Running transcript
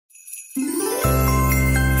Beautiful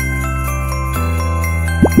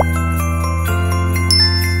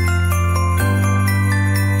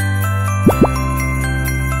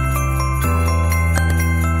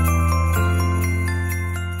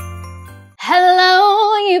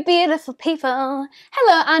people,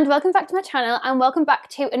 hello and welcome back to my channel, and welcome back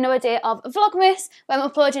to another day of Vlogmas, where I'm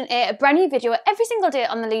uploading a brand new video every single day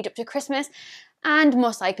on the lead up to Christmas, and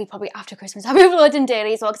most likely probably after Christmas I'll be uploading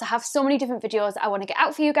daily as well, because I have so many different videos that I want to get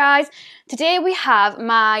out for you guys. Today we have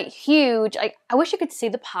my huge, I wish you could see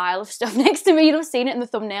the pile of stuff next to me. You'll have seen it in the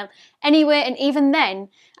thumbnail anyway, and even then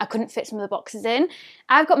I couldn't fit some of the boxes in.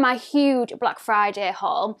 I've got my huge Black Friday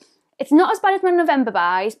haul. It's not as bad as my November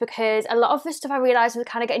buys, because a lot of the stuff I realised was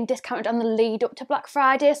kind of getting discounted on the lead up to Black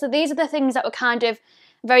Friday. So these are the things that were kind of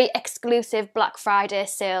very exclusive Black Friday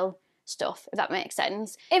sale stuff, if that makes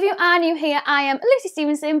sense. If you are new here, I am Luce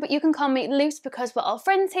Stephenson, but you can call me Luce because we're all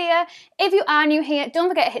friends here. If you are new here, don't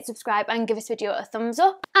forget to hit subscribe and give this video a thumbs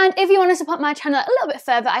up. And if you want to support my channel a little bit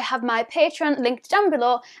further, I have my Patreon linked down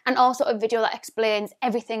below, and also a video that explains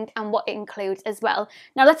everything and what it includes as well.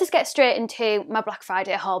 Now let's just get straight into my Black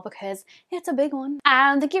Friday haul, because it's a big one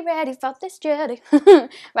and get ready for this journey. Right,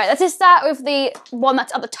 let's just start with the one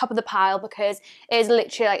that's at the top of the pile, because it is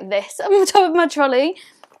literally like this on the top of my trolley.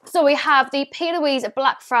 So we have the Plouise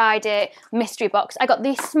Black Friday mystery box. I got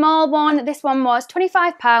the small one. This one was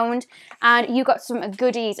 £25, and you got some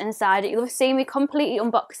goodies inside it. You'll have seen me completely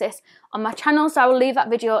unbox this on my channel, so I will leave that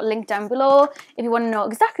video linked down below if you want to know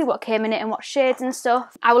exactly what came in it and what shades and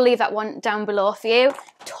stuff. I will leave that one down below for you.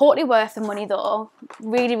 Totally worth the money though.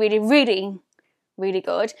 Really, really, really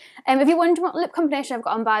good. If you're wondering what lip combination I've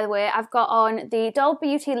got on, by the way, I've got on the Doll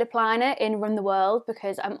Beauty lip liner in Run the World,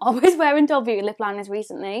 because I'm always wearing Doll Beauty lip liners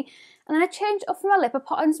recently. And then I changed up for my lip. I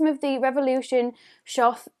put on some of the Revolution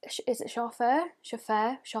Chauffeur, is it Chauffeur?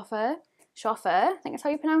 Chauffeur? I think that's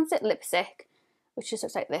how you pronounce it, lipstick, which just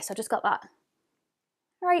looks like this. I just got that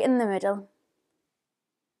right in the middle.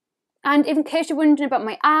 And in case you're wondering about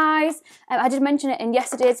my eyes, I did mention it in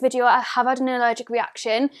yesterday's video, I have had an allergic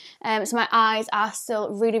reaction, so my eyes are still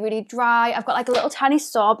really, really dry. I've got like a little tiny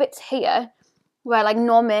sore bits here where like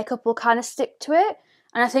no makeup will kind of stick to it.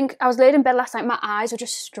 And I think I was laid in bed last night, my eyes were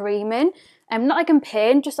just streaming, not like in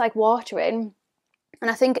pain, just like watering. And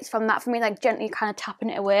I think it's from that, for me, like gently kind of tapping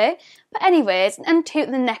it away. But anyways, and to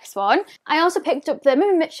the next one. I also picked up the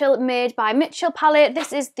Mmmmitchell Made by Mmmmitchell palette.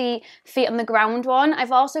 This is the Feet on the Ground one.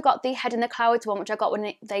 I've also got the Head in the Clouds one, which I got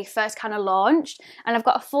when they first kind of launched. And I've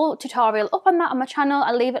got a full tutorial up on that on my channel.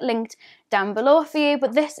 I'll leave it linked down below for you.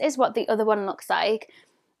 But this is what the other one looks like.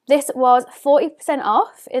 This was 40%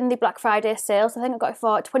 off in the Black Friday sale. So I think I got it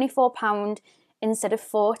for £24 instead of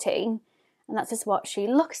 £14. And that's just what she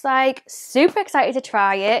looks like. Super excited to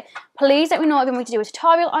try it. Please let me know if you want me to do a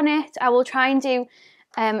tutorial on it. I will try and do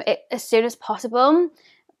it as soon as possible.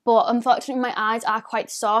 But unfortunately my eyes are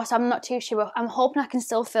quite sore, so I'm not too sure. I'm hoping I can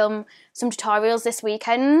still film some tutorials this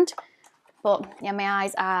weekend. But yeah, my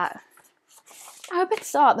eyes are a bit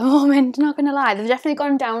sore at the moment, not going to lie. They've definitely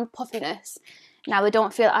gone down puffiness. Now they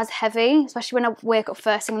don't feel as heavy, especially when I wake up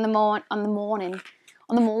first thing in the morning.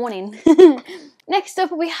 Next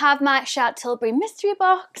up we have my Tilbury mystery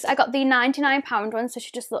box. I got the £99 one, so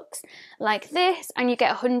she just looks like this, and you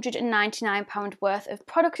get £199 worth of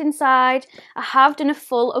product inside. I have done a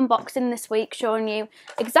full unboxing this week showing you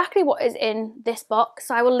exactly what is in this box,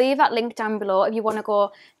 so I will leave that link down below if you want to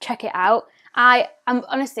go check it out. I am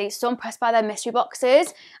honestly so impressed by their mystery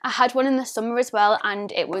boxes. I had one in the summer as well,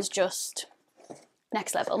 and it was just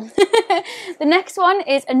next level. The next one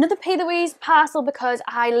is another Plouise parcel, because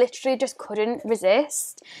I literally just couldn't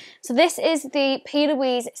resist. So this is the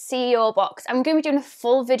Plouise CEO Box. I'm going to be doing a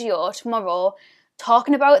full video tomorrow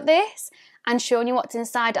talking about this and showing you what's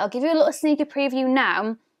inside. I'll give you a little sneaky preview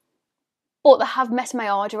now, but they have messed my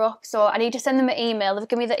order up, so I need to send them an email. They've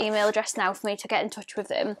given me the email address now for me to get in touch with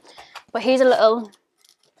them. But here's a little...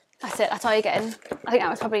 That's it, that's all you're getting. I think that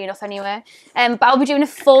was probably enough anyway. But I'll be doing a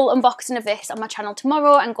full unboxing of this on my channel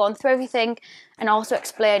tomorrow and going through everything, and also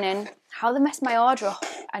explaining how they messed my order up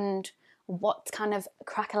and what's kind of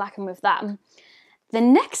crack-a-lacking with that. The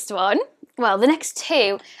next one, well, the next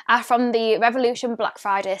two are from the Revolution Black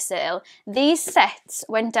Friday sale. These sets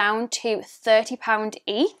went down to £30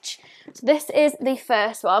 each. So this is the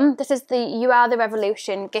first one. This is the You Are the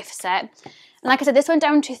Revolution gift set. And like I said, this went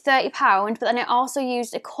down to £30, but then I also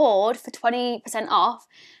used a code for 20% off.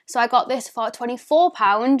 So I got this for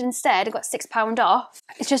 £24 instead. I got £6 off.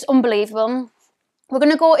 It's just unbelievable. We're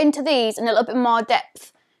going to go into these in a little bit more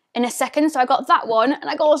depth in a second. So I got that one, and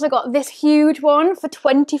I also got this huge one for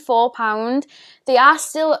 £24. They are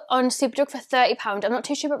still on Superdrug for £30. I'm not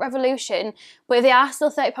too sure about Revolution, but if they are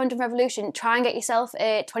still £30 on Revolution, try and get yourself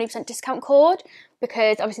a 20% discount code,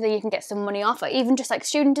 because obviously then you can get some money off, or even just like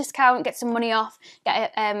student discount, get some money off,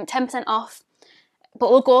 get 10% off. But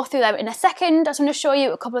we'll go through them in a second. I just want to show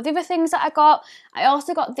you a couple of the other things that I got. I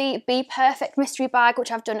also got the bPerfect mystery bag,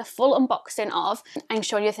 which I've done a full unboxing of and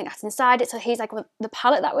shown you everything that's inside it. So here's like the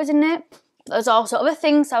palette that was in it. There's also other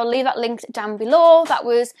things, so I'll leave that linked down below. That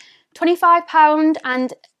was £25,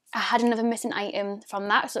 and I had another missing item from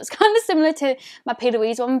that. So it's kind of similar to my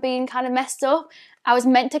Plouise one being kind of messed up. I was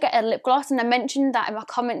meant to get a lip gloss, and I mentioned that in my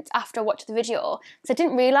comments after I watched the video, because I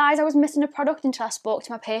didn't realise I was missing a product until I spoke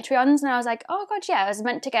to my Patreons, and I was like, oh god, yeah, I was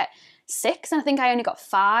meant to get 6, and I think I only got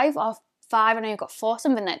 5, or 5 and I only got 4,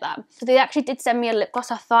 something like that. So they actually did send me a lip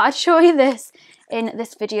gloss. I thought I'd show you this in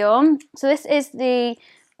this video. So this is the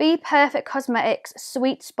bPerfect Cosmetics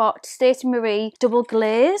Sweet Spot Stacey Marie Double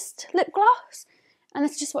Glazed Lip Gloss, and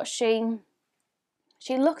that's just what she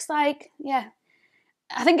looks like. Yeah,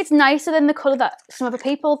 I think it's nicer than the colour that some other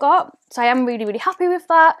people got, so I am really, really happy with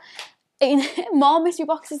that. More mystery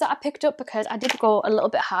boxes that I picked up, because I did go a little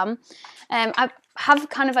bit ham. I have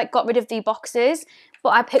kind of like got rid of the boxes, but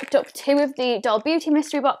I picked up 2 of the Doll Beauty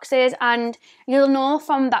mystery boxes, and you'll know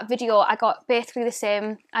from that video I got basically the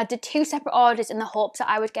same. I did 2 separate orders in the hopes that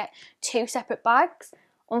I would get 2 separate bags.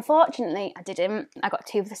 Unfortunately, I didn't. I got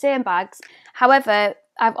 2 of the same bags. However,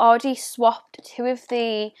 I've already swapped 2 of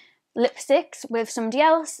the lipsticks with somebody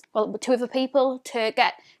else, well, 2 other people, to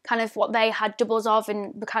get kind of what they had doubles of,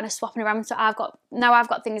 and we're kind of swapping around. So I've got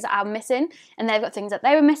things that I'm missing, and they've got things that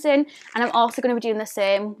they were missing, and I'm also going to be doing the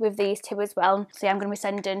same with these 2 as well. So yeah, I'm going to be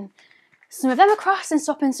sending some of them across and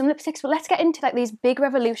swapping some lipsticks. But let's get into like these big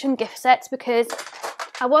Revolution gift sets, because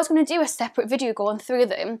I was going to do a separate video going through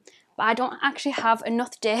them, but I don't actually have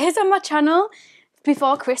enough days on my channel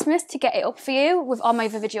before Christmas to get it up for you with all my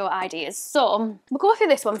other video ideas. So we'll go through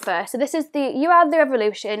this one first. So this is the You Are the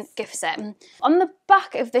Revolution gift set. On the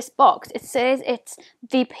back of this box, it says it's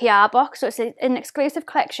the PR box. So it's an exclusive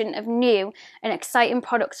collection of new and exciting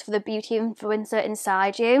products for the beauty influencer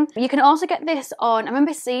inside you. You can also get this on, I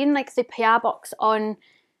remember seeing like the PR box on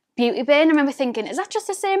Beauty Bin. I remember thinking, is that just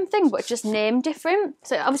the same thing but it's just named different?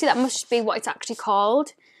 So obviously that must be what it's actually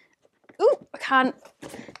called. Ooh, I can't.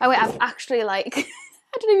 Oh wait, I've actually like,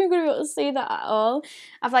 I don't even gonna be able to see that at all.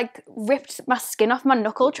 I've like ripped my skin off my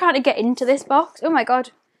knuckle trying to get into this box. Oh my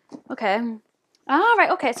god. Okay. Ah,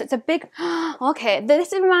 right, okay, so it's a big, okay,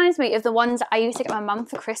 this reminds me of the ones that I used to get my mum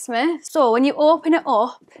for Christmas. So when you open it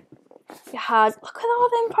up, it has, look at all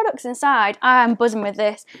them products inside. I'm buzzing with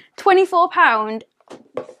this. £24,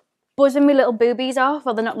 buzzing me little boobies off.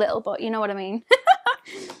 Well, they're not little, but you know what I mean.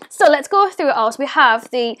 So let's go through it all. So we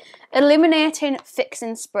have the Illuminating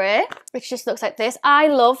Fixing Spray, which just looks like this. I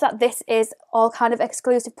love that this is all kind of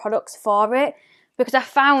exclusive products for it, because I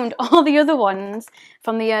found all the other ones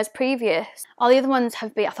from the years previous. All the other ones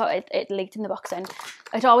have been, I thought it leaked in the box then.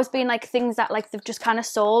 It's always been like things that like they've just kind of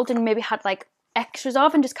sold and maybe had like extras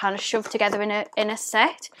of and just kind of shoved together in a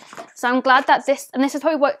set. So I'm glad that this, and this is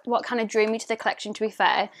probably what kind of drew me to the collection, to be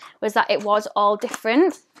fair, was that it was all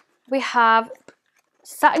different. We have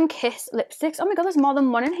Satin Kiss lipsticks. Oh my god, there's more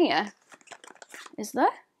than one in here. Is there?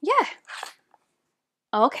 Yeah.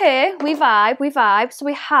 Okay, we vibe. So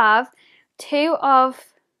we have 2 of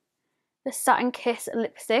the Satin Kiss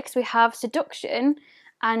lipsticks. We have Seduction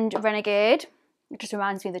and Renegade. It just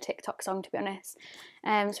reminds me of the TikTok song, to be honest.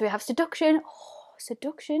 So we have Seduction. Oh,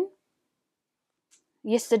 Seduction.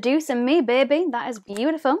 You're seducing me, baby. That is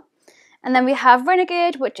beautiful. And then we have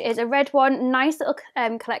Renegade, which is a red one. Nice little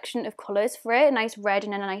collection of colours for it. A nice red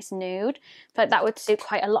and a nice nude. But that would suit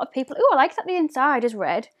quite a lot of people. Oh, I like that the inside is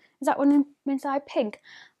red. Is that one inside pink?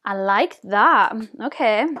 I like that.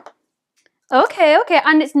 Okay. Okay.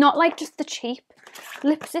 And it's not like just the cheap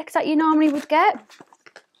lipsticks that you normally would get.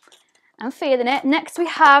 I'm feeling it. Next we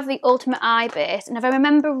have the Ultimate Eye Base. And if I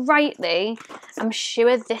remember rightly, I'm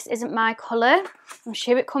sure this isn't my colour. I'm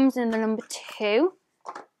sure it comes in the number 2.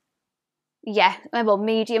 Yeah, well,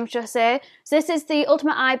 medium, should I say. So this is the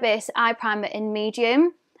Ultimate Eye Base Eye Primer in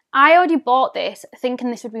medium. I already bought this thinking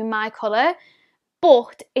this would be my colour,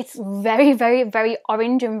 but it's very, very, very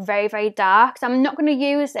orange and very, very dark. So I'm not going to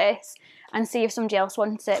use this and see if somebody else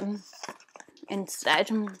wants it instead.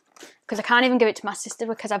 Because I can't even give it to my sister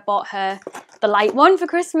because I bought her the light one for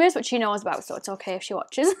Christmas, which she knows about, so it's okay if she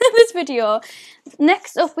watches this video.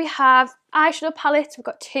 Next up we have eyeshadow palettes. We've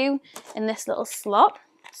got 2 in this little slot.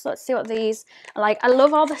 So let's see what these are like. I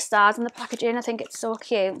love all the stars in the packaging. I think it's so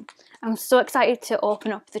cute. I'm so excited to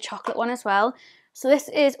open up the chocolate one as well. So this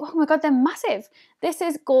is, oh my god, they're massive. This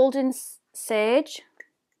is Golden Sage,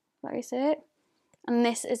 how do you say it? And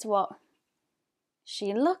this is what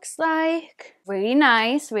she looks like. Really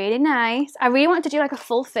nice, really nice. I really wanted to do like a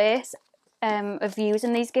full face of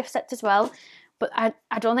using these gift sets as well, but I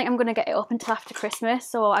don't think I'm going to get it up until after Christmas,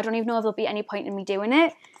 so I don't even know if there'll be any point in me doing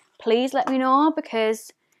it. Please let me know,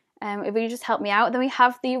 because it really just helped me out. Then we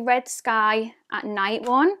have the Red Sky at Night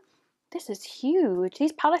one. This is huge.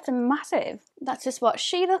 These palettes are massive. That's just what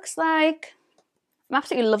she looks like. I'm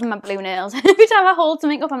absolutely loving my blue nails. Every time I hold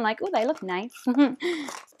something up, I'm like, oh, they look nice.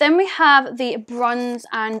 Then we have the Bronze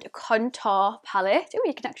and Contour palette. Oh,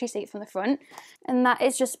 you can actually see it from the front. And that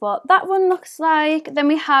is just what that one looks like. Then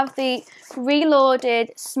we have the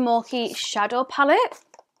Reloaded Smoky Shadow palette.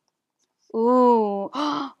 Ooh,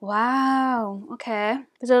 wow, okay.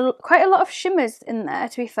 There's quite a lot of shimmers in there,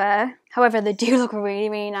 to be fair. However, they do look really,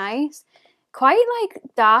 really nice. Quite like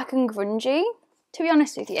dark and grungy, to be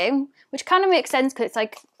honest with you, which kind of makes sense because it's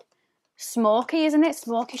like smoky, isn't it?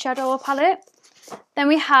 Smoky shadow palette. Then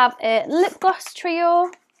we have a lip gloss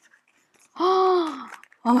trio. Oh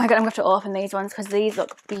my god, I'm going to have to open these ones because these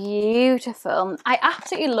look beautiful. I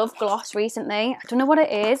absolutely love gloss recently. I don't know what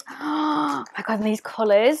it is. Oh my god, and these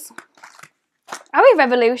colours. Are we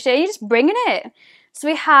Revolution? You're just bringing it. So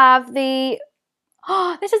we have the,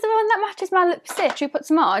 oh, this is the one that matches my lipstick. Should we put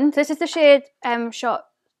some on? So this is the shade I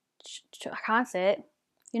can't say it.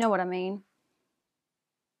 You know what I mean.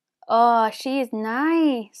 Oh, she is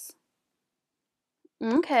nice.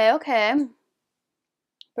 Okay, okay.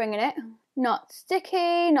 Bringing it. Not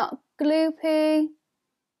sticky, not gloopy.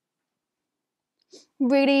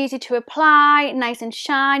 Really easy to apply, nice and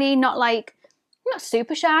shiny, not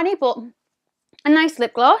super shiny, but a nice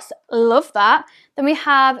lip gloss. Love that. Then we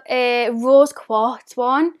have a Rose Quartz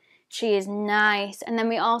one. She is nice. And then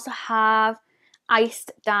we also have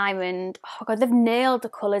Iced Diamond. Oh god, they've nailed the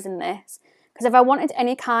colours in this. Because if I wanted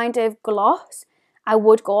any kind of gloss, I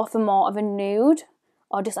would go for more of a nude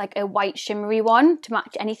or just like a white shimmery one to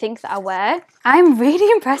match anything that I wear. I'm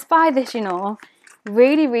really impressed by this, you know.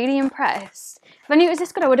 Really, really impressed. If I knew it was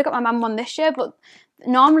this good, I would have got my mum one this year, but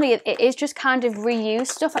normally it is just kind of reused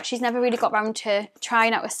stuff that she's never really got around to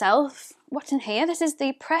trying out herself. What's in here? This is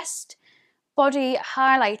the Pressed Body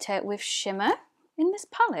Highlighter with Shimmer in this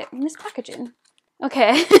palette, in this packaging. Okay,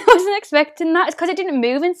 I wasn't expecting that. It's because it didn't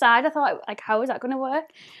move inside. I thought, like, how is that going to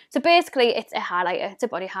work? So basically, it's a highlighter. It's a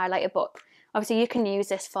body highlighter, but obviously you can use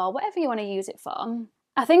this for whatever you want to use it for.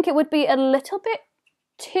 I think it would be a little bit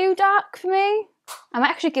too dark for me. I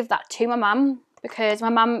might actually give that to my mum because my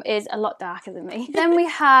mum is a lot darker than me. Then we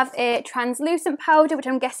have a translucent powder, which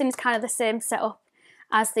I'm guessing is kind of the same setup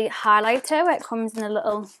as the highlighter, where it comes in a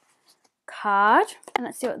little card. And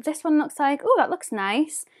let's see what this one looks like. Oh, that looks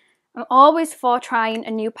nice. I'm always for trying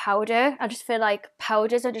a new powder. I just feel like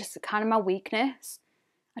powders are just kind of my weakness.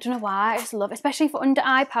 I don't know why, I just love it, especially for under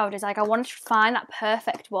eye powders. Like, I want to find that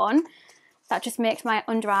perfect one that just makes my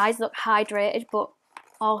under eyes look hydrated but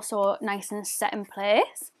also nice and set in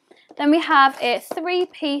place. Then we have a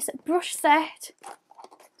 3-piece brush set.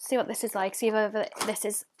 Let's see what this is like. See if this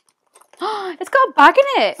is, oh, it's got a bag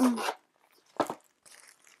in it.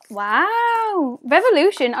 Wow,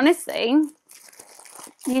 Revolution, honestly.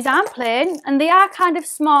 These aren't plain, and they are kind of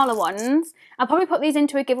smaller ones. I'll probably put these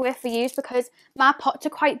into a giveaway for use because my pots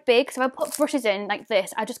are quite big, so if I put brushes in like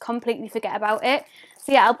this, I just completely forget about it.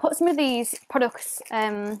 So yeah, I'll put some of these products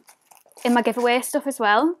in my giveaway stuff as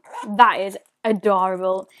well. That is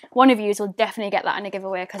adorable. One of you will definitely get that in a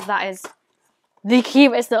giveaway because that is the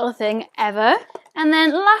cutest little thing ever. And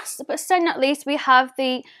then last but certainly not least, we have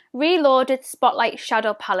the Reloaded Spotlight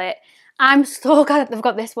Shadow Palette. I'm so glad that they've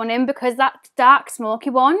got this one in because that dark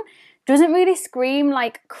smoky one doesn't really scream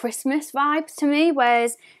like Christmas vibes to me,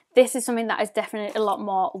 whereas this is something that is definitely a lot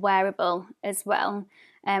more wearable as well.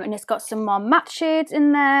 And it's got some more matte shades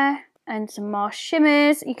in there and some more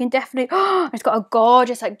shimmers. You can definitely, oh, it's got a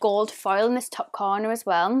gorgeous like gold foil in this top corner as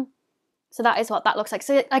well. So that is what that looks like.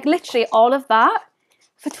 So like literally all of that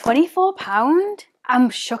for £24. I'm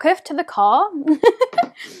shooketh to the core.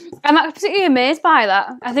 I'm absolutely amazed by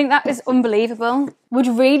that. I think that is unbelievable. Would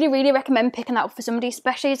really, really recommend picking that up for somebody,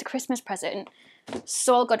 especially as a Christmas present.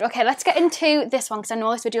 So good. Okay, let's get into this one because I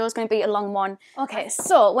know this video is going to be a long one. Okay,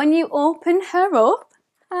 so when you open her up,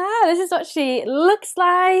 this is what she looks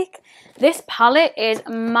like. This palette is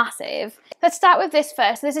massive. Let's start with this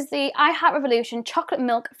first. This is the I Heart Revolution Chocolate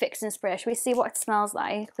Milk Fixing Spray. Should we see what it smells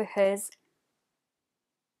like? Because,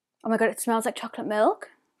 oh my god, it smells like chocolate milk.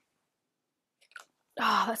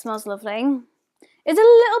 Oh, that smells lovely. It's a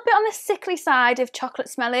little bit on the sickly side of chocolate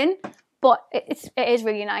smelling, but it is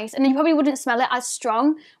really nice. And you probably wouldn't smell it as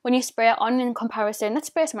strong when you spray it on in comparison. Let's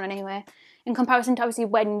spray some on anyway. In comparison to obviously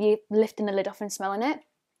when you're lifting the lid off and smelling it.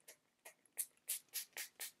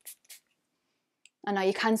 I know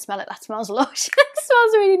you can smell it, that smells lush. It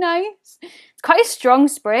smells really nice. It's quite a strong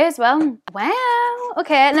spray as well. Wow.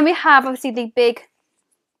 Okay, and then we have obviously the big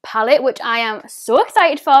palette, which I am so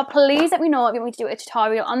excited for. Please let me know if you want me to do a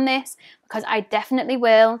tutorial on this, because I definitely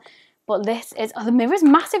will. But this is, oh, the mirror's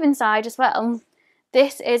massive inside as well.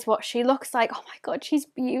 This is what she looks like. Oh my God, she's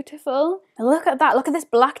beautiful. Look at that. Look at this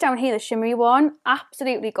black down here, the shimmery one.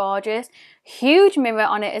 Absolutely gorgeous. Huge mirror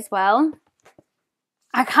on it as well.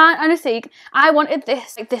 I can't, honestly, I wanted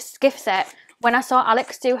this gift set when I saw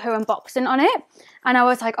Alex do her unboxing on it. And I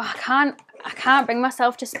was like, oh, I can't bring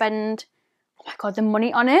myself to spend, oh my God, the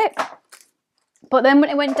money on it. But then when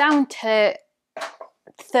it went down to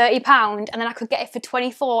 £30 and then I could get it for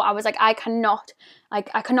 24, I was like, I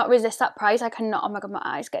cannot resist that price. I cannot. Oh my God, my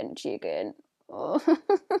eyes getting jigging. Oh.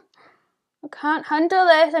 I can't handle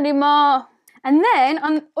this anymore. And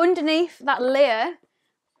then underneath that layer,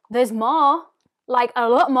 there's more, like a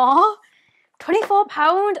lot more.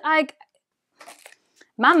 £24, like,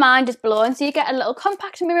 my mind is blown. So you get a little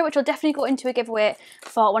compact mirror, which will definitely go into a giveaway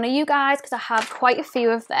for one of you guys, because I have quite a few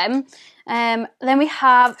of them. Then we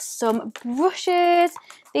have some brushes.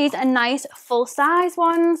 These are nice full-size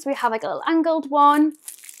ones. We have like a little angled one,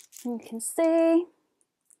 you can see.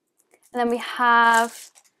 And then we have,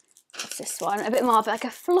 what's this one? A bit more of like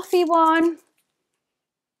a fluffy one.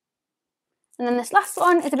 And then this last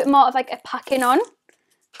one is a bit more of like a packing on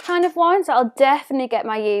kind of one. So I'll definitely get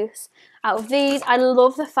my use out of these. I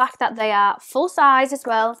love the fact that they are full size as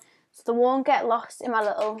well, so they won't get lost in my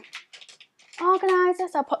little organizer.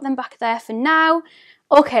 So I'll put them back there for now.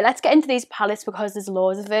 Okay, let's get into these palettes because there's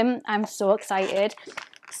loads of them. I'm so excited.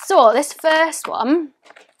 So this first one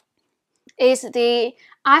is the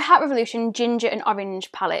I Heart Revolution Ginger and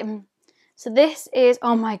Orange palette. So this is,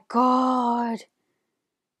 oh my God,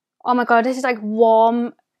 this is like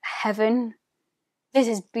warm heaven. This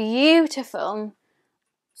is beautiful.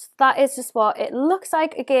 So that is just what it looks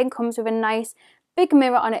like. Again, comes with a nice big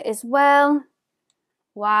mirror on it as well.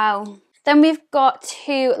 Wow. Then we've got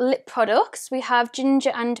two lip products. We have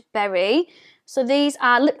Ginger and Berry. So these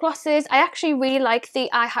are lip glosses. I actually really like the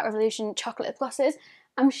I Heart Revolution chocolate lip glosses.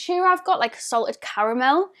 I'm sure I've got like salted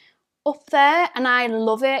caramel up there and I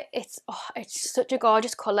love it. It's such a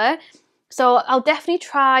gorgeous colour. So I'll definitely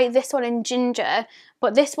try this one in Ginger,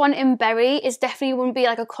 but this one in Berry is definitely wouldn't be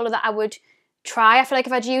like a colour that I would try. I feel like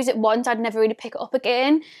if I'd use it once, I'd never really pick it up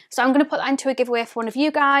again. So I'm going to put that into a giveaway for one of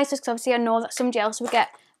you guys, just because obviously I know that somebody else would get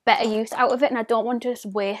better use out of it and I don't want to just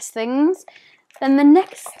waste things. Then the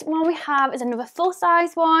next one we have is another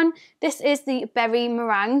full-size one. This is the Berry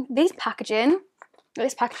Meringue. This packaging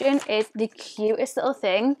is the cutest little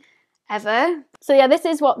thing ever. So yeah, this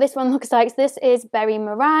is what this one looks like. So this is Berry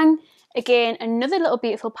Meringue. Again, another little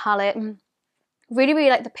beautiful palette. Really, really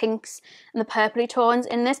like the pinks and the purpley tones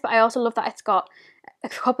in this, but I also love that it's got a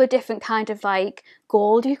couple of different kind of like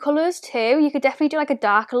goldy colours too. You could definitely do like a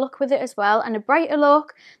darker look with it as well and a brighter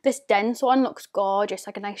look. This dense one looks gorgeous,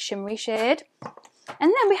 like a nice shimmery shade.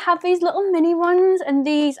 And then we have these little mini ones, and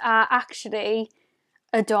these are actually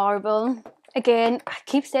adorable. Again, I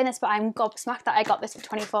keep saying this, but I'm gobsmacked that I got this for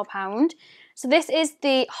 £24. So this is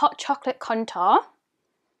the Hot Chocolate Contour.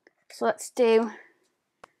 So let's do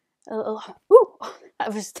a little, ooh,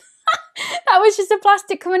 that was just a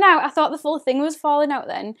plastic coming out. I thought the full thing was falling out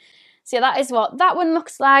then. So yeah, that is what that one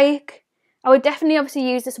looks like. I would definitely obviously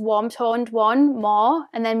use this warm toned one more,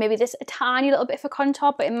 and then maybe this a tiny little bit for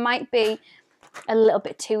contour, but it might be a little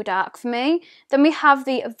bit too dark for me. Then we have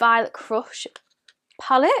the Violet Crush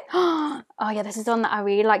palette. Oh yeah, this is one that I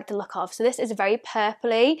really like the look of. So this is very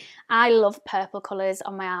purpley. I love purple colours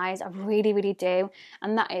on my eyes. I really, really do.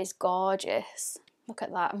 And that is gorgeous. Look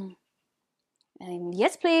at that. And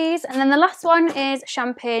yes, please. And then the last one is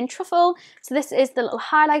Champagne Truffle. So this is the little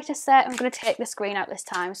highlighter set. I'm going to take the screen out this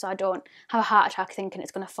time so I don't have a heart attack thinking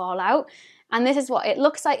it's going to fall out. And this is what it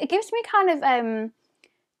looks like. It gives me kind of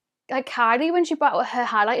like Kylie when she brought out her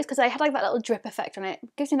highlighters, because they had like that little drip effect on it.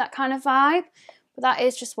 It gives me that kind of vibe. But that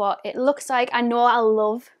is just what it looks like. I know I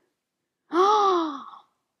love. Oh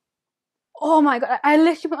my God. I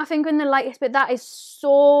literally put my finger in the lightest bit. That is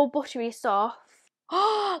so buttery soft.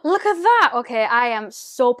 Oh, look at that. Okay, I am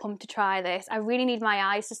so pumped to try this. I really need my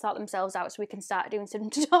eyes to sort themselves out so we can start doing some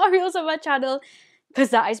tutorials on my channel, because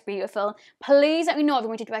that is beautiful. Please let me know if you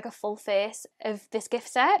want to do like a full face of this gift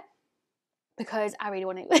set, because I really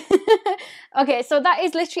want it. Okay, so that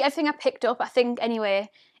is literally everything I picked up, I think, anyway,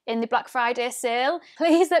 in the Black Friday sale.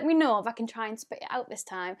 Please let me know if I can try and spit it out this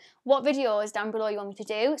time. What videos down below you want me to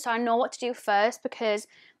do, so I know what to do first, because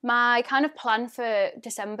my kind of plan for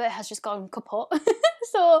December has just gone kaput.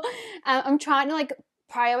 So I'm trying to like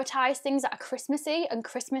prioritise things that are Christmassy and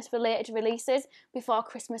Christmas related releases before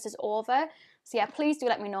Christmas is over. So yeah, please do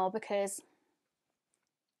let me know, because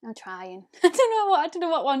I'm trying. I don't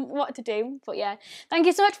know what to do, but yeah. Thank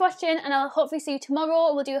you so much for watching, and I'll hopefully see you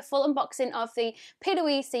tomorrow. We'll do a full unboxing of the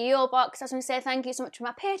Plouise CEO Box. I just want to say thank you so much to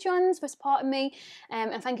my Patreons for supporting me,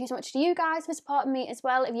 and thank you so much to you guys for supporting me as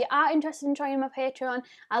well. If you are interested in joining my Patreon,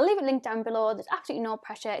 I'll leave a link down below. There's absolutely no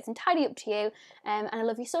pressure. It's entirely up to you, and I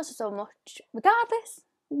love you so much, regardless,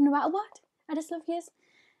 no matter what. I just love yous.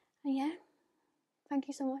 And yeah, thank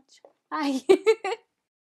you so much. Bye.